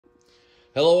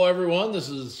Hello everyone, this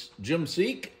is Jim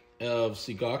Seek of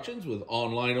Seek Auctions with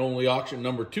online only auction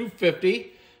number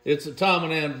 250. It's a Tom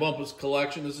and Ann Bumpass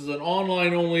collection. This is an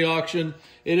online only auction.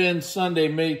 It ends Sunday,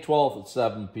 May 12th at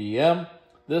 7 p.m.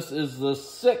 This is the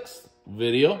 6th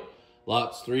video,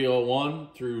 lots 301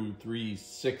 through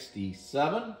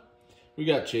 367. We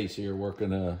got Chase here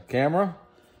working a camera,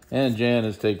 and Jan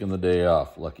is taking the day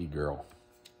off, lucky girl.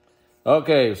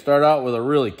 Okay, start out with a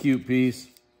really cute piece.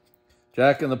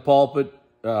 Jack in the Pulpit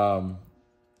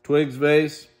Twigs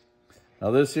vase. Now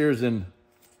this here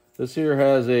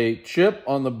has a chip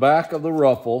on the back of the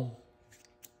ruffle.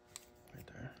 Right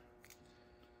there.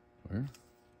 Where?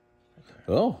 Right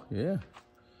there. Oh, yeah.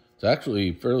 It's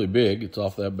actually fairly big. It's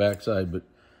off that back side, but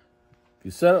if you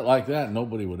set it like that,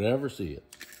 nobody would ever see it.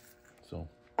 So,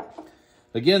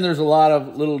 again, there's a lot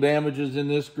of little damages in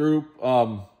this group.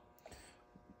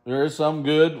 There is some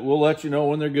good. We'll let you know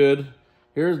when they're good.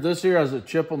 This here has a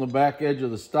chip on the back edge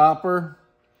of the stopper.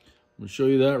 I'm going to show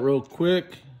you that real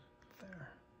quick. There.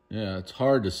 Yeah, it's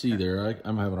hard to see there.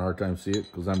 I'm having a hard time seeing it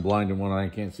because I'm blind in one eye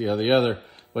and can't see out the other.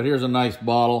 But here's a nice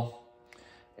bottle.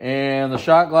 And the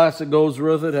shot glass that goes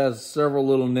with it has several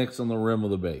little nicks on the rim of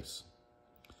the base.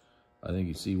 I think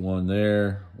you see one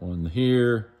there, one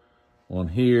here, one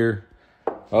here.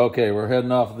 Okay, we're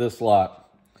heading off this lot.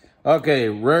 Okay,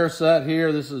 rare set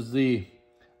here. This is the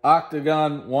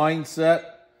Octagon wine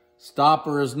set.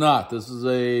 Stopper is not. This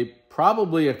is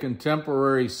probably a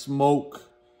contemporary smoke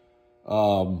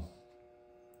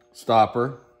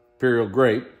stopper, Imperial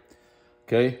Grape.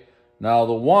 Okay, now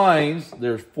the wines,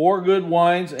 there's 4 good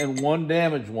wines and 1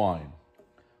 damaged wine.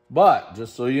 But,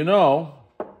 just so you know,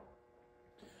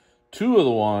 2 of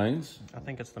the wines, I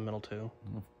think it's the middle 2.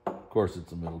 of course it's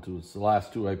the middle 2, it's the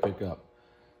last 2 I pick up.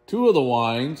 2 of the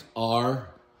wines are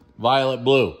violet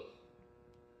blue.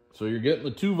 So you're getting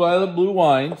the 2 violet blue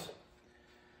wines.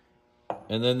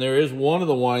 And then there is one of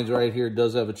the wines right here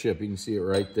does have a chip. You can see it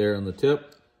right there on the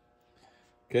tip.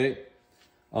 Okay.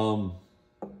 Those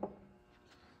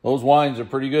wines are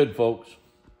pretty good, folks.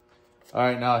 All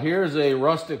right, now here's a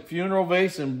rustic funeral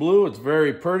vase in blue. It's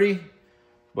very pretty,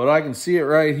 but I can see it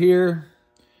right here.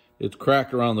 It's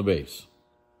cracked around the base.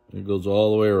 It goes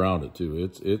all the way around it too.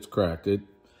 It's cracked.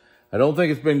 I don't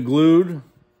think it's been glued,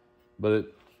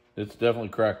 but it's definitely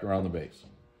cracked around the base.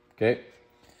 Okay.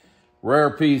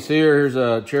 Rare piece here. Here's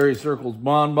a Cherry Circles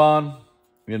Bonbon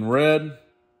in red.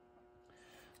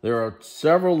 There are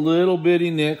several little bitty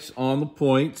nicks on the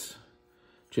points.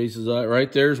 Chase's eye.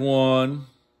 Right there's one.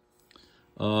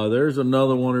 There's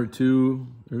another one or 2.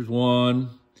 There's one.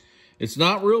 It's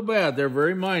not real bad. They're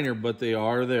very minor, but they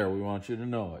are there. We want you to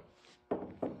know it.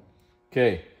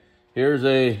 Okay. Here's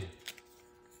a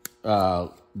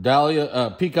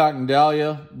Peacock and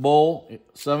Dahlia bowl,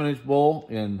 7-inch bowl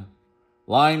in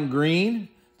lime green.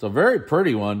 It's a very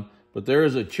pretty one, but there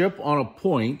is a chip on a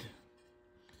point.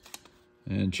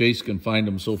 And Chase can find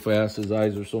them so fast. His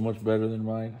eyes are so much better than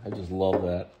mine. I just love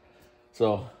that.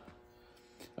 So,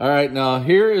 all right, now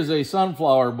here is a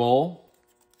sunflower bowl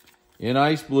in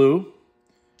ice blue.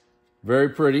 Very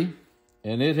pretty.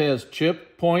 And it has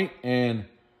chip, point, and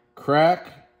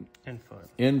crack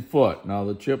in foot. Now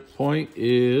the chip point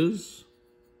is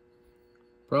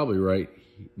probably right.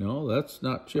 No, that's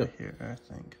not chip. Right here,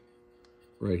 I think.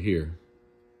 Right here.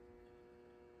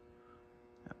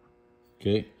 Yep.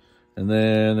 Okay. And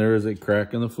then there is a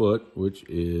crack in the foot, which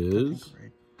is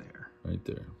right there. Right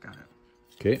there. Got it.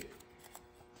 Okay.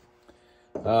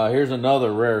 Here's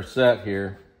another rare set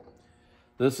here.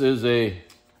 This is a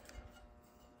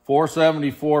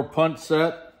 474 punch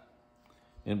set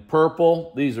in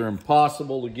purple. These are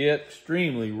impossible to get,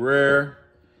 extremely rare.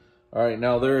 All right,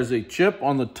 now there is a chip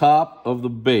on the top of the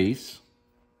base.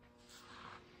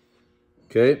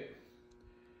 Okay.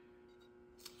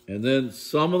 And then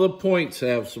some of the points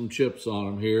have some chips on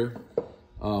them here.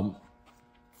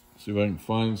 See if I can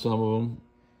find some of them.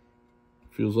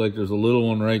 Feels like there's a little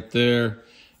one right there.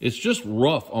 It's just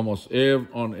rough almost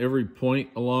on every point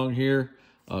along here.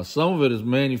 Some of it is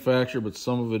manufactured, but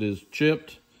some of it is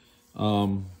chipped.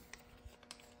 I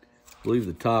believe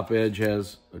the top edge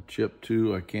has a chip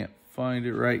too. I can't find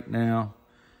it right now.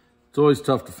 It's always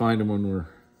tough to find them when we're...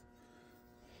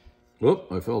 Whoop,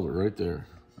 I felt it right there.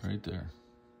 Right there.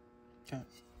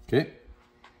 Okay.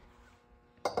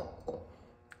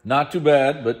 Not too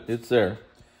bad, but it's there.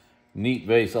 Neat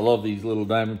vase. I love these little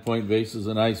diamond point vases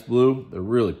in ice blue. They're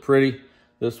really pretty.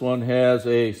 This one has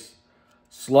a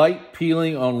slight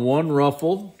peeling on one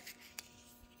ruffle.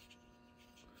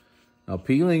 Now,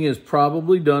 peeling is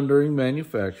probably done during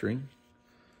manufacturing.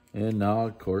 And now,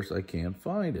 of course, I can't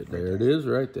find it. There it is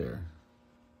right there.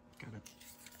 Got it.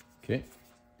 Okay.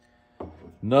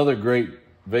 Another great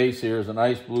vase here is an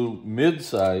ice blue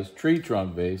mid-size tree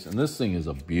trunk vase, and this thing is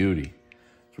a beauty.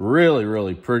 It's really,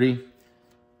 really pretty.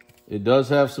 It does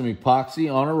have some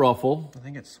epoxy on a ruffle. I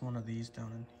think it's one of these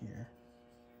down in here.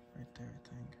 Right there, I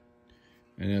think.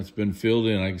 And it's been filled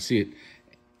in. I can see it.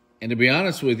 And to be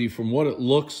honest with you, from what it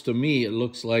looks to me, it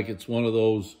looks like it's one of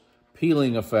those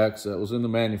peeling effects that was in the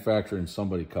manufacturer and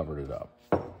somebody covered it up.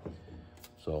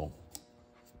 So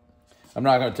I'm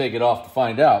not going to take it off to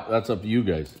find out. That's up to you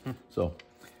guys. So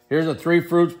here's a 3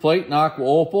 fruits plate in aqua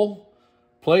opal.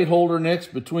 Plate holder nicks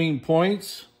between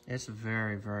points. It's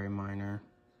very, very minor.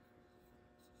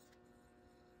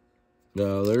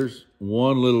 There's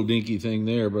one little dinky thing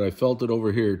there, but I felt it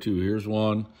over here too. Here's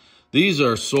one. These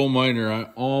are so minor.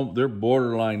 They're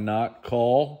borderline not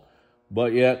call,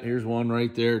 but yet here's one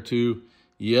right there too.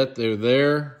 Yet they're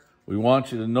there. We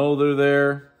want you to know they're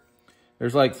there.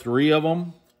 There's like 3 of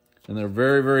them, and they're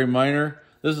very, very minor.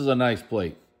 This is a nice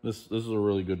plate. This is a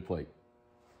really good plate.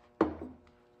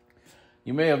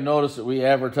 You may have noticed that we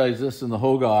advertised this in the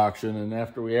Hoga auction, and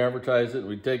after we advertised it,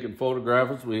 we'd taken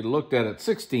photographs. We looked at it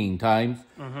 16 times.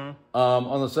 On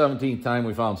the 17th time,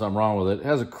 we found something wrong with it. It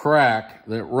has a crack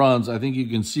that runs. I think you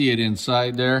can see it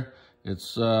inside there.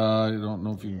 It's, I don't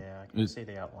know if you... Yeah, I can see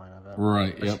the outline of it.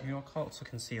 Right, but yep. You also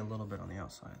can see a little bit on the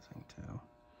outside, I think, too.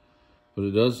 But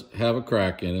it does have a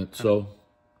crack in it, so...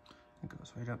 It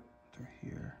goes right up through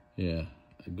here. Yeah,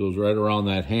 it goes right around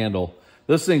that handle.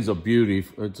 This thing's a beauty.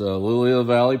 It's a Lily of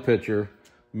the Valley pitcher.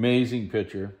 Amazing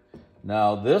pitcher.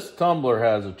 Now, this tumbler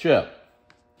has a chip.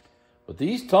 But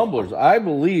these tumblers, I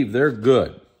believe they're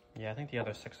good. Yeah, I think the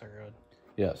other 6 are good.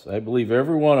 Yes, I believe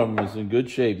every one of them is in good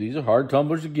shape. These are hard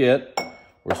tumblers to get.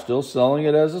 We're still selling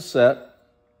it as a set.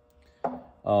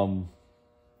 There,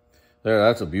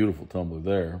 that's a beautiful tumbler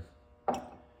there.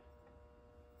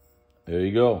 There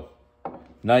you go.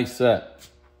 Nice set.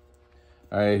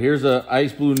 All right, here's a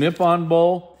ice blue nip-on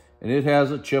bowl, and it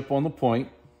has a chip on the point.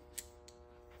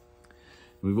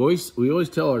 We always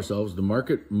tell ourselves to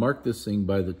mark this thing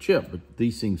by the chip, but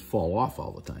these things fall off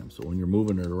all the time. So when you're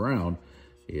moving it around,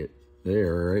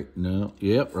 there, right? No,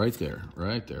 yep, right there,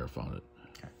 I found it.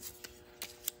 Okay.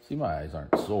 See, my eyes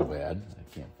aren't so bad.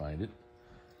 I can't find it.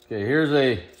 Okay, here's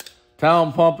a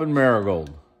Town Pumpin'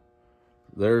 Marigold.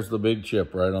 There's the big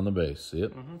chip right on the base. See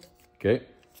it? Okay.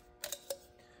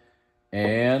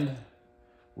 And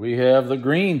we have the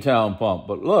green Town Pump.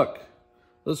 But look,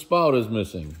 the spout is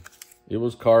missing. It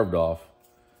was carved off,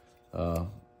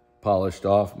 polished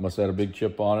off. Must have had a big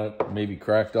chip on it. Maybe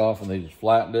cracked off and they just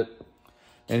flattened it.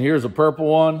 And here's a purple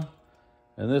one.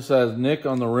 And this has nick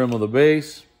on the rim of the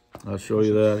base. I'll show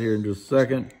you that here in just a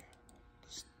second.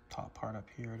 This top part up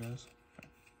here it is.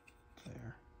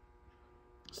 There.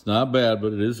 It's not bad,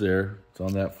 but it is there. It's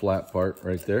on that flat part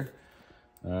right there.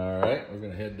 All right, we're going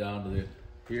to head down to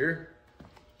here.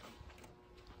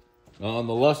 On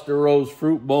the Luster Rose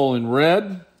Fruit Bowl in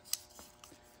red.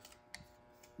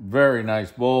 Very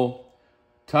nice bowl.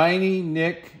 Tiny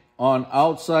nick on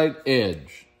outside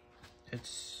edge.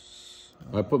 It's...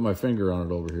 I put my finger on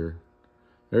it over here.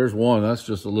 There's one. That's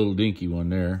just a little dinky one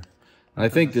there. I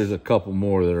think there's a couple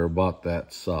more that are about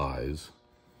that size.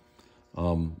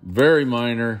 Very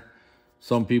minor.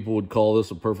 Some people would call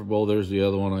this a perfect bowl. There's the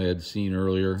other one I had seen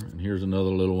earlier. And here's another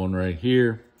little one right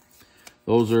here.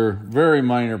 Those are very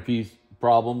minor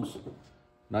problems.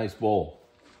 Nice bowl.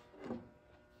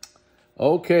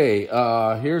 Okay,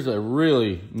 here's a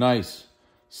really nice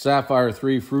Sapphire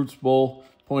 3 Fruits bowl.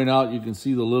 Point out, you can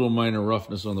see the little minor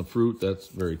roughness on the fruit. That's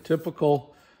very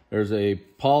typical. There's a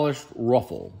polished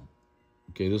ruffle.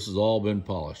 Okay, this has all been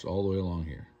polished all the way along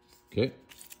here. Okay,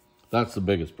 that's the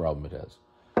biggest problem it has.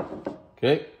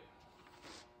 Okay,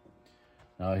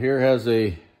 now here has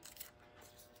a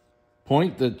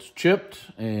point that's chipped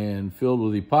and filled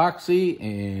with epoxy.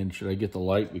 And should I get the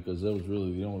light, because that was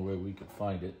really the only way we could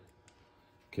find it.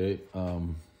 Okay,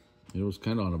 it was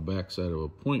kind of on the back side of a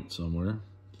point somewhere.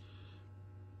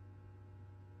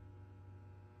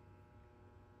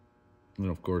 And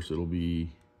of course it'll be...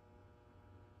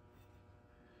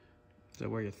 Is that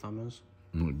where your thumb is?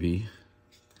 It would be.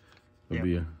 It's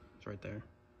be right there.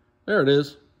 There it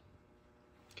is.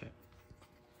 Okay.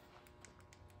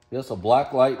 Yes, a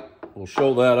black light will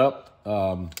show that up.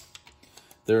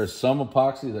 There is some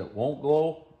epoxy that won't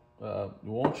glow. It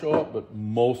won't show up, but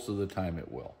most of the time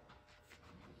it will.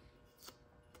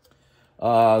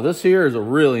 This here is a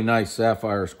really nice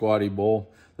Sapphire Squatty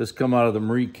bowl. This come out of the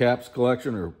Marie Caps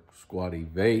collection, or Squatty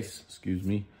vase, excuse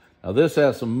me. Now this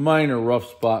has some minor rough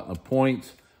spot in the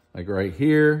points, like right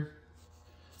here.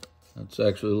 That's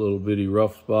actually a little bitty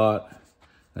rough spot.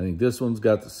 I think this one's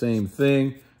got the same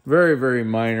thing. Very, very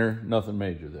minor, nothing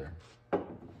major there.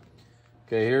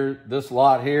 Okay, here, this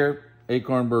lot here,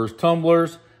 Acorn Burrs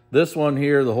tumblers. This one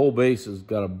here, the whole base has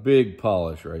got a big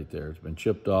polish right there. It's been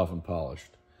chipped off and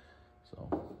polished.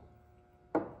 So,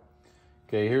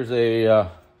 okay, here's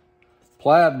a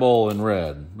plaid bowl in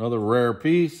red. Another rare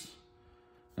piece.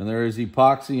 And there is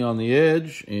epoxy on the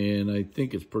edge. And I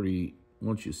think it's pretty,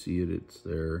 once you see it, it's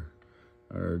there.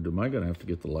 Or am I going to have to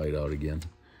get the light out again?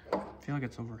 I feel like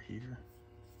it's over here.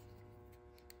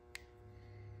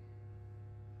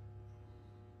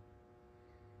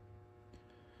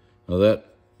 Now that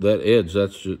edge,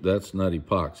 that's not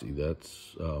epoxy.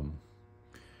 That's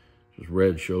just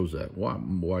red shows that.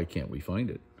 Why can't we find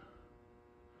it?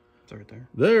 It's right there.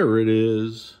 There it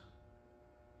is.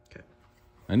 Okay.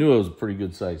 I knew it was a pretty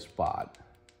good sized spot.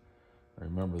 I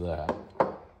remember that.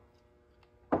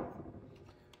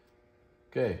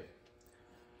 Okay.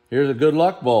 Here's a good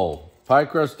luck bowl. Pie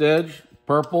crust edge,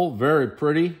 purple, very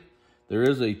pretty. There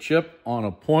is a chip on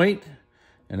a point.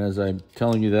 And as I'm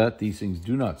telling you that, these things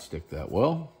do not stick that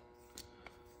well.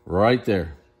 Right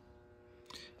there.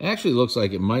 It actually looks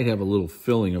like it might have a little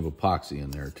filling of epoxy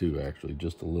in there too, actually,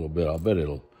 just a little bit. I'll bet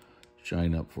it'll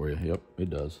shine up for you. Yep, it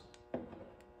does.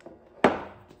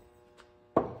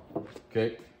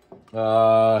 Okay.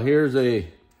 Here's a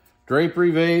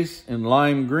drapery vase in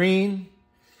lime green.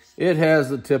 It has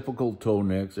the typical toe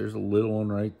nicks. There's a little one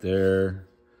right there.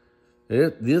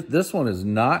 This one is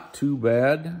not too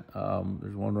bad.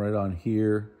 There's one right on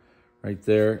here, right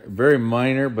there. Very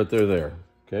minor, but they're there.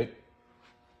 Okay.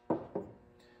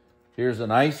 Here's an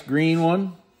ice green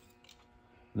one.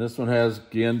 This one has,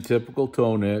 again, typical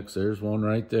toe nicks. There's one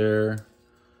right there.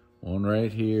 One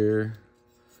right here.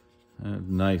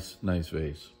 Nice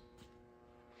vase.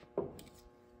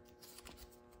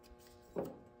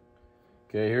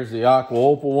 Okay, here's the aqua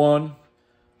opal one.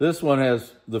 This one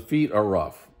has, the feet are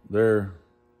rough. They're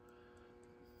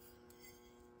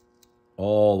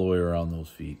all the way around those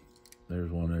feet.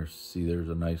 There's one there. See, there's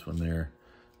a nice one there.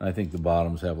 I think the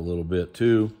bottoms have a little bit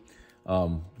too.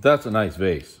 That's a nice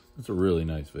vase. It's a really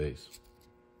nice vase.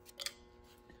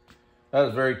 That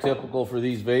is very typical for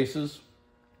these vases.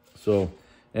 So,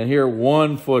 and here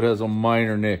 1 foot has a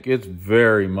minor nick. It's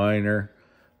very minor.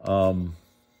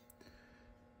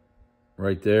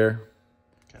 Right there.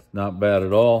 Yep. Not bad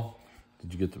at all.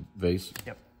 Did you get the vase?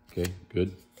 Yep. Okay,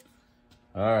 good.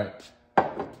 All right. All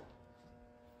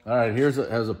right,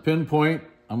 has a pinpoint.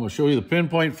 I'm going to show you the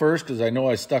pinpoint first because I know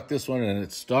I stuck this one and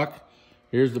it's stuck.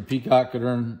 Here's the Peacock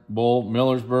Cadern Bowl,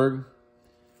 Millersburg.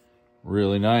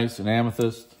 Really nice, an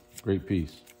amethyst. Great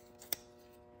piece.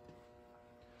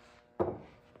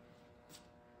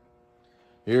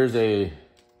 Here's a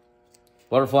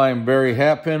butterfly and berry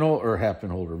hat pin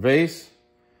holder vase.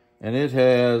 And it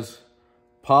has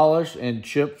polish and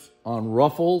chips on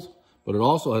ruffles, but it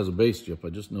also has a base chip. I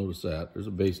just noticed that. There's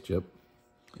a base chip.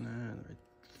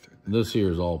 This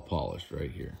here is all polished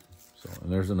right here. So,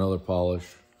 and there's another polish.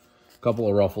 A couple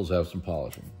of ruffles have some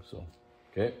polishing. So,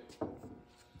 okay.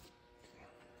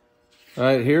 All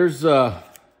right, here's a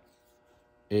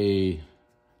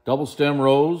double stem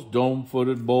rose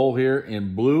dome-footed bowl here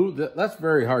in blue. That's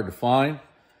very hard to find.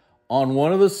 On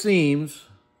one of the seams,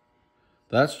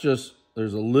 that's just,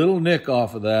 there's a little nick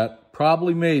off of that,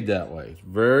 probably made that way. It's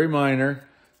very minor.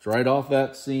 It's right off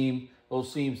that seam.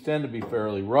 Those seams tend to be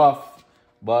fairly rough,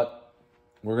 but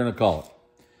we're going to call it.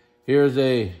 Here's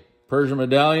a Persian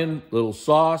medallion, little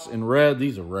sauce in red.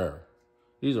 These are rare.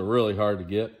 These are really hard to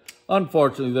get.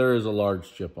 Unfortunately, there is a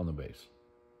large chip on the base.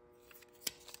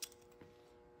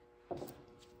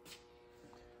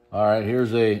 All right,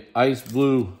 here's a ice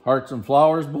blue hearts and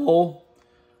flowers bowl.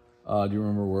 Do you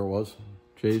remember where it was,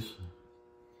 Chase?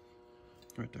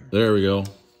 Right there. There we go.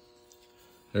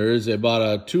 There is about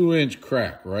a 2-inch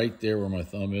crack right there where my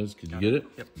thumb is. Could you get it?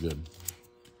 Yep. Good.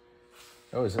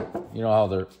 Always, you know how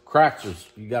the cracks are,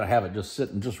 you got to have it just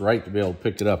sitting just right to be able to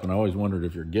pick it up. And I always wondered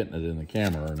if you're getting it in the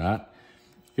camera or not.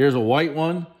 Here's a white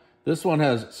one. This one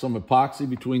has some epoxy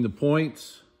between the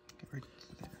points. Right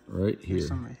there. Right here. There's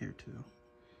some right here too.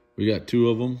 We got 2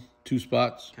 of them, 2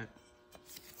 spots.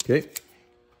 Okay. Okay.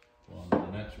 On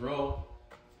to the next row.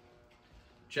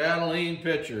 Chatelaine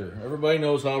pitcher. Everybody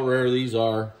knows how rare these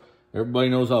are. Everybody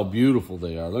knows how beautiful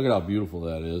they are. Look at how beautiful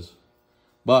that is.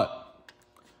 But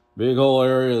big whole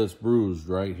area that's bruised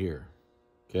right here.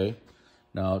 Okay.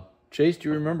 Now, Chase, do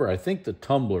you remember? I think the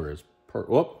tumbler is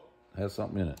has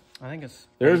something in it. I think it's...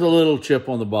 There's a little chip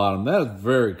on the bottom. That is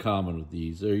very common with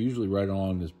these. They're usually right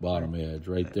along this bottom edge.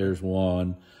 Right there's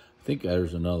one. I think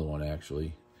there's another one,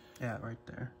 actually. Yeah, right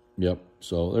there. Yep.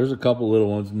 So there's a couple little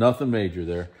ones. Nothing major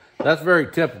there. That's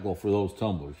very typical for those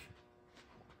tumblers.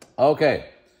 Okay.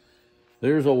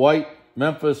 There's a white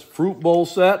Memphis fruit bowl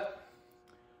set.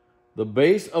 The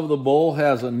base of the bowl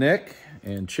has a nick,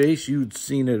 and Chase, you'd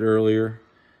seen it earlier.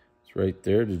 It's right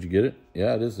there. Did you get it?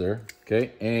 Yeah, it is there.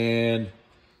 Okay, and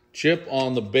chip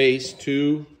on the base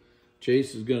too.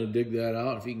 Chase is going to dig that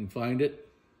out if he can find it.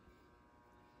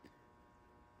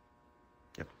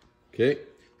 Yep. Okay,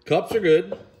 cups are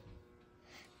good.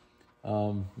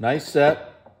 Nice set.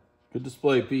 Good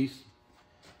display piece.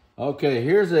 Okay,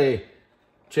 here's a...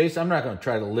 Chase, I'm not going to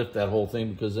try to lift that whole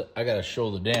thing because I got to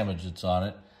show the damage that's on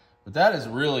it. But that is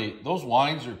really... Those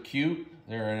wines are cute.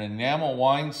 They're an enamel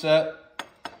wine set.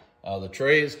 The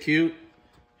tray is cute.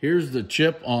 Here's the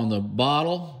chip on the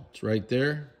bottle. It's right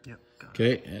there. Yep.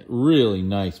 Okay, really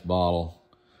nice bottle.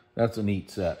 That's a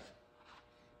neat set.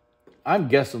 I'm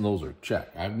guessing those are Czech.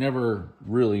 I've never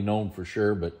really known for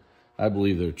sure, but I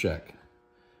believe they're Czech.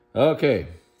 Okay.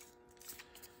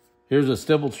 Here's a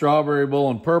stippled strawberry bowl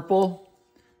in purple.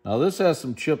 Now this has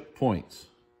some chipped points.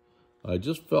 I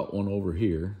just felt one over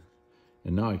here,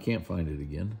 and now I can't find it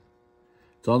again.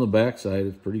 It's on the back side.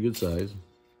 It's pretty good size.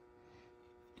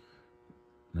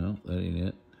 No, that ain't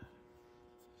it.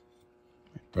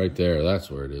 Right there. That's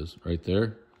where it is. Right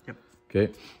there. Yep.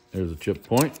 Okay. There's a chip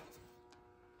point.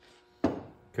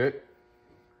 Okay.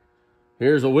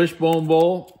 Here's a wishbone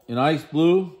bowl in ice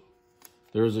blue.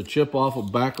 There's a chip off the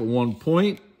back of one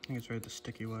point. I think it's where the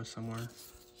sticky was somewhere.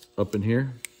 Up in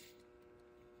here.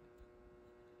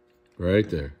 Right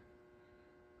there.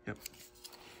 Yep.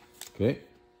 Okay.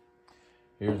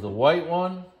 Here's the white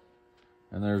one.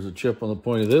 And there's a chip on the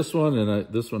point of this one. And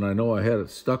this one, I know I had it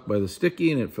stuck by the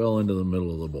sticky and it fell into the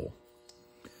middle of the bowl.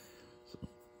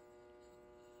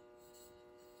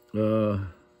 So,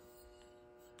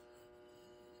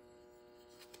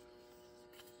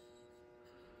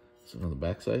 is it on the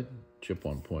back side? Chip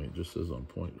on point. It just says on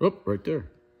point. Oh, right there.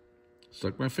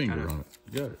 Stuck my finger on it.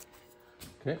 Got it.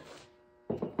 Okay.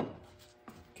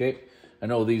 Okay. I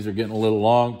know these are getting a little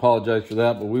long. Apologize for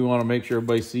that, but we want to make sure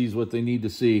everybody sees what they need to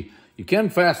see. You can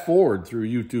fast forward through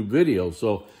YouTube videos,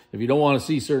 so if you don't want to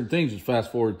see certain things, just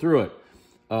fast forward through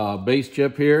it. Base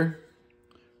chip here,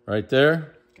 right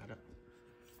there. Got it.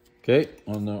 Okay,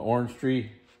 on the orange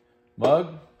tree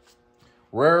mug.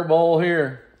 Rare bowl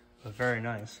here. Very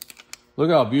nice.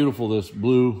 Look how beautiful this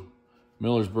blue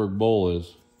Millersburg bowl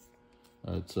is.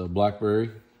 It's a blackberry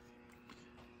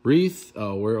wreath.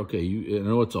 Oh, where? Okay, I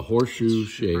know it's a horseshoe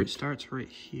shape. It starts right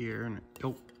here, and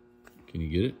Can you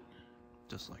get it?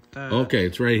 Just like that. Okay,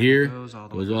 it's right here. Goes all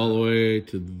the way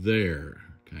to there,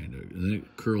 kind of, and then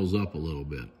it curls up a little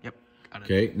bit. Yep. Got it.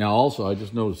 Okay. Now, also, I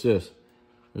just noticed this.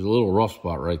 There's a little rough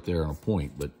spot right there on a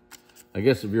point, but I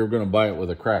guess if you're going to buy it with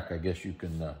a crack, I guess you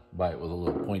can buy it with a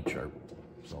little point sharp.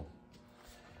 So,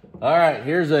 all right,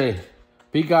 here's a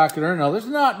peacock urn. Now, there's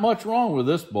not much wrong with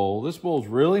this bowl. This bowl's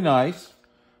really nice,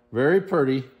 very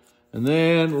pretty, and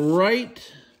then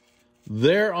right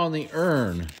there on the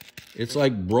urn, it's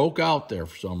like broke out there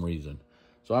for some reason.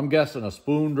 So I'm guessing a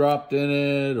spoon dropped in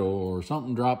it or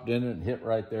something dropped in it and hit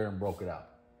right there and broke it out.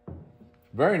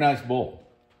 Very nice bowl.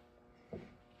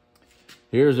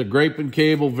 Here's a grape and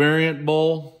cable variant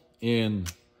bowl in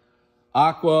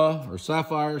aqua or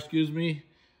sapphire, excuse me.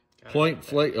 Point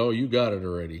flake. Oh, you got it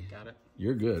already. Got it.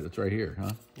 You're good. It's right here,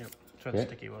 huh? Yep. That's where the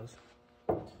sticky was.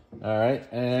 All right.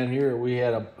 And here we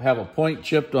have a point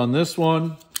chipped on this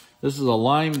one. This is a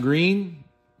lime green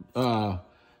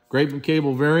grape and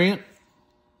cable variant.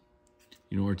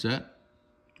 You know where it's at?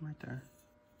 Right there.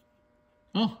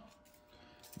 Oh,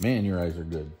 man, your eyes are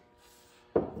good.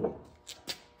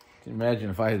 Can you imagine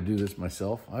if I had to do this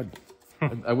myself?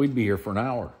 We'd be here for an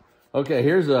hour. Okay,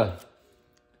 here's all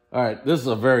right, this is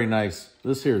a very nice,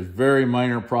 this here is very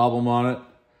minor problem on it.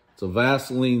 It's a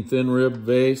Vaseline thin rib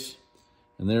vase,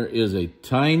 and there is a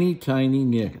tiny, tiny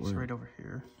nick. It's right over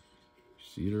here.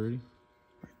 See it already?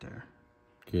 Right there.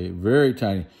 Okay, very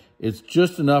tiny. It's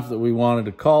just enough that we wanted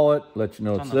to call it, let you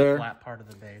know it's there. On the flat part of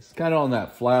the base. Kind of on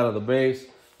that flat of the base,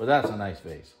 but that's a nice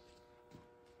vase.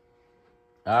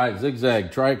 All right,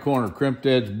 zigzag, tri-corner, crimped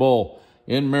edge bowl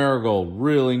in marigold.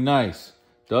 Really nice.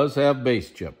 Does have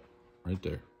base chip right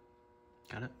there.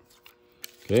 Got it.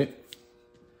 Okay.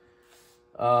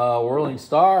 Whirling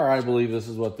Star, I believe this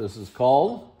is what this is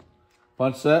called.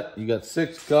 Punch set. You got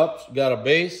 6 cups. You got a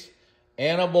base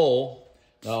and a bowl.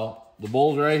 Now, the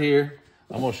bowl's right here.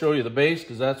 I'm going to show you the base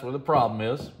because that's where the problem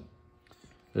is.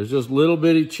 There's just little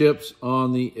bitty chips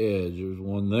on the edge. There's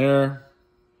one there.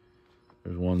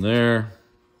 There's one there.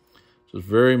 Just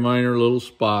very minor little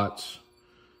spots.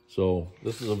 So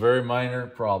this is a very minor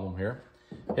problem here.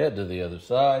 Head to the other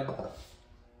side.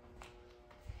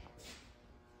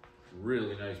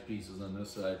 Really nice pieces on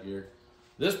this side here.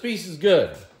 This piece is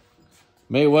good.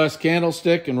 May West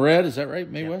candlestick in red. Is that right?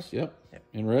 May West? Yep.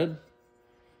 in red.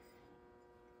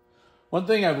 One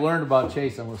thing I've learned about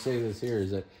Chase, I'm going to say this here,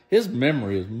 is that his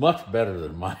memory is much better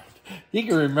than mine. He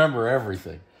can remember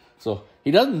everything. So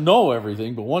he doesn't know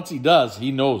everything, but once he does,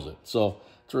 he knows it. So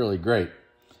it's really great.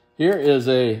 Here is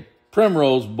a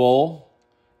primrose bowl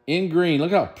in green.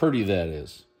 Look how pretty that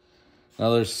is. Now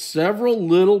there's several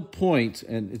little points,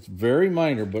 and it's very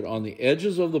minor, but on the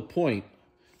edges of the point,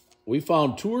 we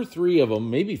found 2 or 3 of them,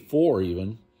 maybe 4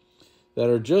 even, that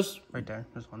are just... Right there,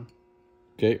 there's one.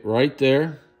 Okay, right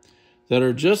there. That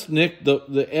are just nicked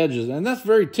the edges. And that's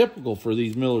very typical for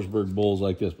these Millersburg bowls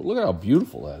like this. But look at how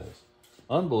beautiful that is.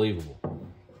 Unbelievable.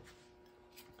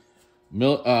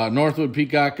 Northwood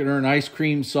Peacock and Urn ice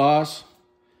cream sauce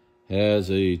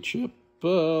has a chip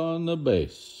on the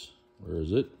base. Where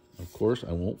is it? Of course,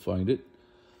 I won't find it.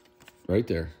 Right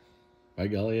there. By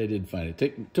golly, I did find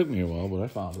it. Took me a while, but I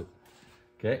found it.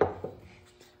 Okay. All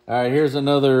right, here's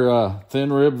another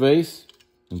thin rib vase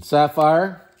in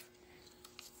sapphire.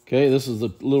 Okay, this is a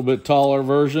little bit taller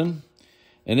version.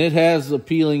 And it has the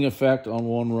peeling effect on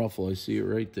one ruffle. I see it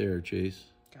right there, Chase.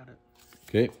 Got it.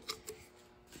 Okay.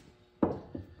 All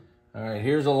right,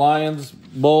 here's a Lion's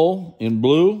bowl in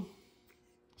blue.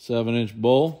 7-inch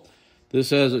bowl. This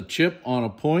has a chip on a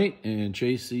point, and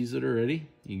Chase sees it already.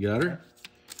 You got her?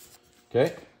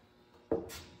 Okay.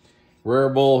 Rare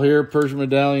bowl here, Persian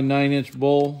Medallion 9-inch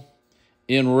bowl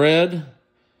in red.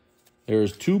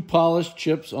 There's 2 polished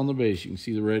chips on the base. You can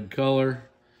see the red color.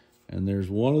 And there's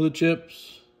one of the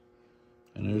chips.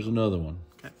 And there's another one.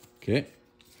 Okay.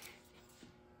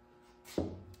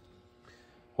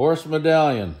 Horse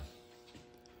Medallion.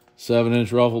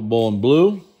 7-inch ruffled bowl in blue.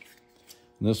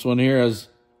 And this one here has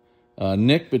a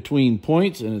nick between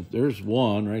points. And there's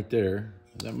one right there.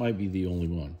 That might be the only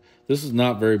one. This is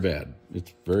not very bad.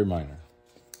 It's very minor.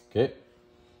 Okay.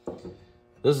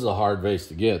 This is a hard vase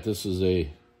to get. This is a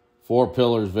 4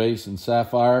 pillars vase in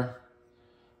sapphire.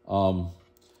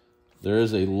 There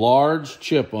is a large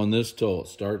chip on this toe. It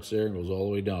starts there and goes all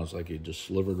the way down. It's like it just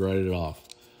slivered right it off.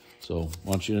 So I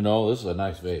want you to know this is a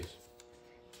nice vase.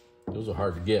 Those are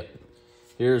hard to get.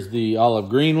 Here's the olive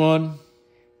green one.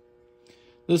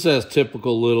 This has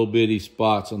typical little bitty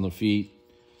spots on the feet.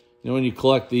 You know, when you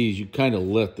collect these, you kind of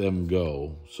let them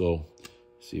go. So,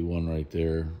 see one right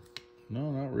there.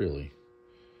 No, not really.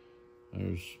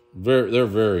 They're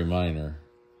very minor.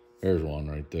 There's one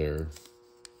right there.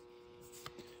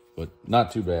 But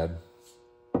not too bad.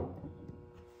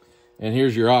 And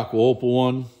here's your aqua opal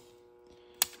one.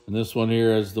 And this one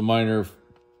here has the minor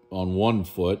on 1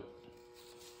 foot.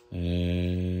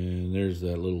 And there's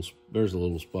a little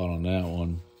spot on that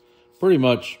one. Pretty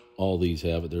much all these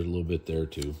have it. There's a little bit there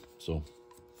too. So,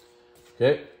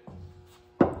 okay.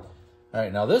 All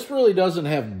right, now this really doesn't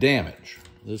have damage.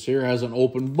 This here has an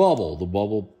open bubble. The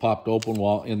bubble popped open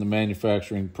while in the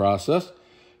manufacturing process.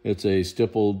 It's a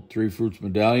stippled 3 fruits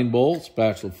medallion bowl,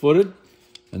 spatula footed.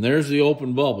 And there's the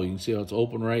open bubble. You can see how it's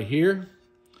open right here.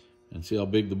 And see how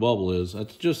big the bubble is.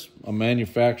 That's just a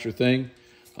manufacturer thing.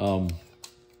 It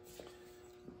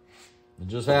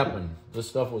just happened. This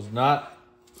stuff was not,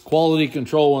 quality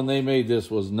control when they made this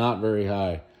was not very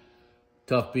high.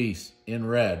 Tough piece in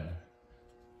red.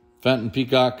 Fenton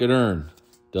Peacock and Urn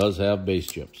does have base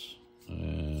chips.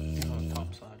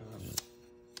 Top side of it.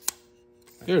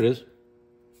 Here it is.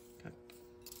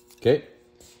 Okay.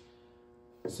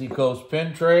 Seacoast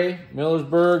pin tray,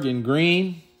 Millersburg in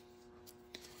green.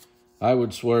 I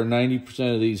would swear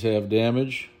 90% of these have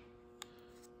damage.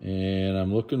 And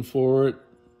I'm looking for it.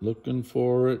 Looking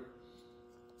for it.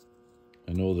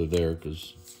 I know they're there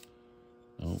because...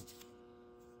 No.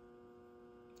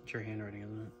 It's your handwriting,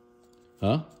 isn't it?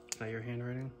 Huh? Is that your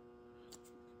handwriting?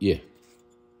 Yeah.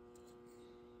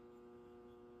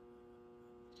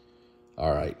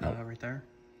 All right. No, right there?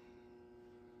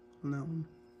 On that one?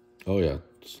 Oh, yeah.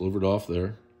 Slivered off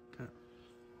there. Okay.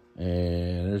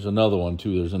 And there's another one,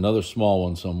 too. There's another small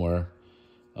one somewhere.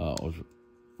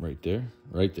 Right there.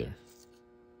 Right there.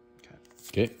 Okay.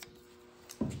 Okay.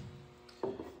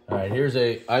 All right. Here's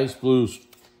a ice blue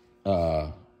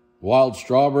wild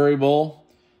strawberry bowl.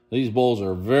 These bowls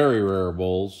are very rare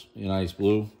bowls in ice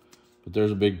blue. But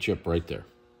there's a big chip right there.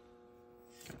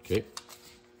 Okay.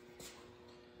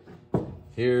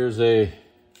 Here's a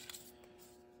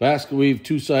basket weave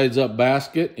 2 sides up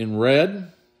basket in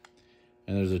red.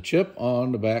 And there's a chip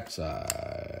on the back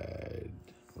side.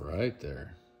 Right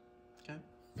there. Okay.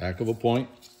 Back of a point.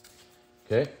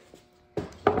 Okay.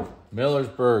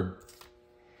 Millersburg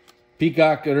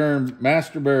Peacock and Urn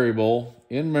Masterberry Bowl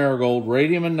in marigold,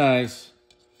 radium and nice.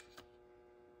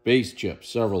 Base chips,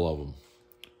 several of them.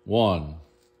 One.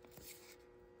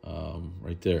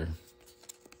 Right there.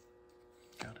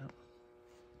 Got it.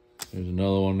 There's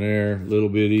another one there, little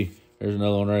bitty. There's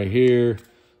another one right here.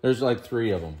 There's like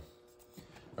 3 of them.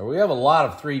 Now, we have a lot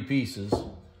of 3 pieces.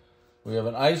 We have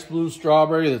an ice blue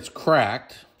strawberry that's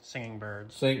cracked. Singing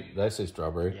birds. Did I say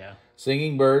strawberry? Yeah.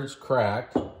 Singing birds,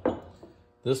 cracked.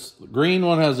 This green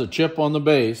one has a chip on the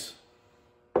base.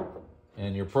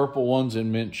 And your purple one's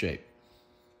in mint shape.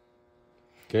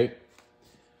 Okay.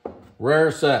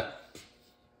 Rare set.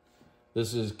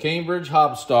 This is Cambridge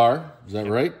Hobstar. Is that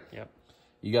right? Yep.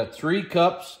 You got 3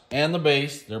 cups and the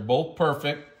base. They're both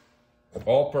perfect.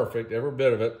 All perfect, every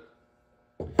bit of it.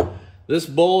 This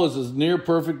bowl is as near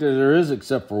perfect as there is,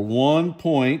 except for one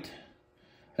point.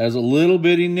 Has a little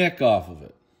bitty nick off of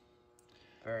it.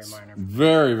 Very minor.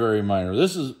 Very, very minor.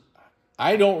 This is,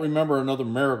 I don't remember another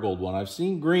marigold one. I've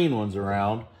seen green ones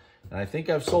around, and I think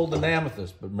I've sold an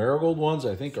amethyst, but marigold ones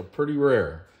I think are pretty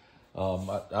rare.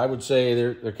 I would say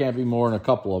there can't be more than a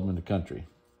couple of them in the country.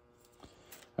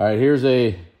 All right, here's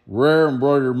a rare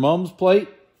embroidered mum's plate.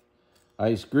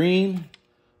 Ice green.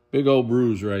 Big old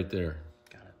bruise right there.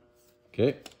 Got it.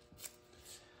 Okay.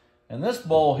 And this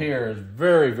bowl here is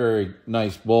very, very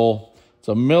nice bowl. It's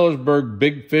a Millersburg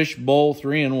Big Fish bowl,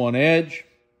 3-in-1 edge.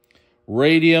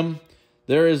 Radium.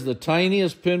 There is the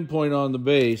tiniest pinpoint on the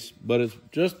base, but it's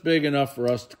just big enough for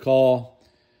us to call.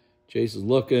 Chase is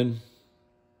looking.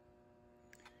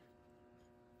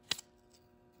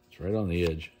 It's right on the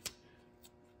edge.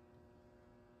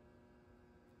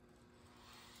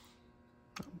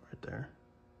 Right there.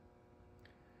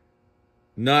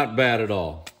 Not bad at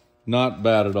all. Not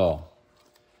bad at all.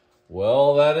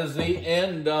 Well, that is the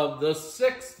end of the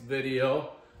 6th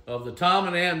video of the Tom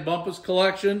and Ann Bumpass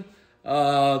collection.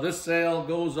 This sale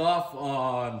goes off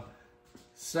on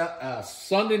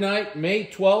Sunday night, May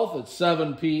 12th at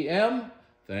 7 p.m.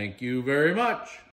 Thank you very much.